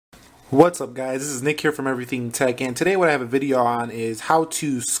What's up guys, this is Nick here from Everything Tech, and today what I have a video on is how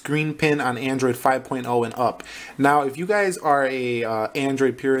to screen pin on Android 5.0 and up. Now if you guys are a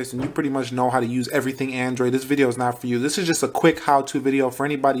Android purist and you pretty much know how to use everything Android, this video is not for you. This is just a quick how-to video for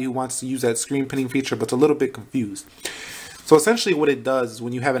anybody who wants to use that screen pinning feature but's a little bit confused. So essentially what it does is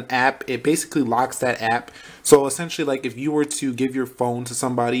when you have an app, it basically locks that app. So essentially, like if you were to give your phone to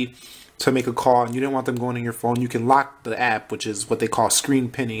somebody to make a call and you didn't want them going on your phone, you can lock the app, which is what they call screen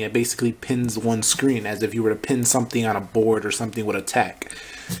pinning. It basically pins one screen as if you were to pin something on a board or something with a tack.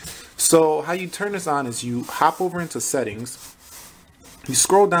 So how you turn this on is you hop over into settings, you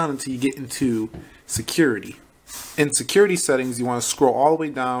scroll down until you get into security. In security settings, you want to scroll all the way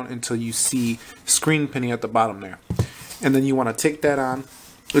down until you see screen pinning at the bottom there. And then you want to take that on.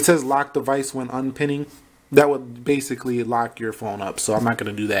 It says lock device when unpinning. That would basically lock your phone up, so I'm not going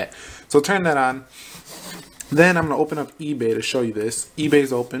to do that. So turn that on. Then I'm going to open up eBay to show you this.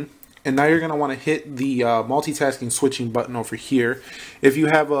 eBay's open. And now you're going to want to hit the multitasking switching button over here. If you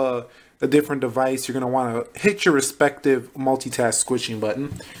have a different device, you're going to want to hit your respective multitask switching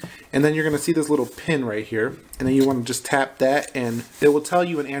button. And then you're going to see this little pin right here. And then you want to just tap that, and it will tell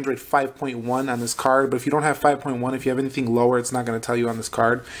you an Android 5.1 on this card. But if you don't have 5.1, if you have anything lower, it's not going to tell you on this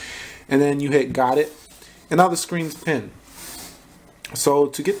card. And then you hit got it. And now the screen's pinned. So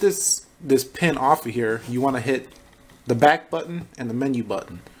to get this pin off of here, you want to hit the back button and the menu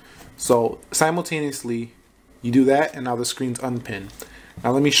button. So simultaneously, you do that, and now the screen's unpinned.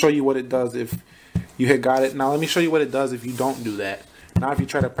 Now let me show you what it does if you hit got it. Now let me show you what it does if you don't do that. Now if you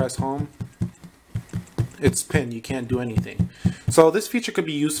try to press home, it's pinned. You can't do anything. So this feature could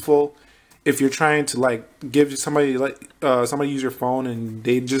be useful if you're trying to like give somebody somebody use your phone and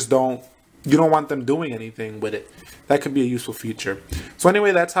they just you don't want them doing anything with it. That could be a useful feature. So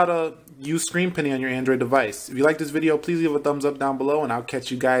anyway, that's how to use screen pinning on your Android device. If you like this video, please leave a thumbs up down below, and I'll catch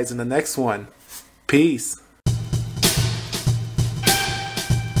you guys in the next one. Peace.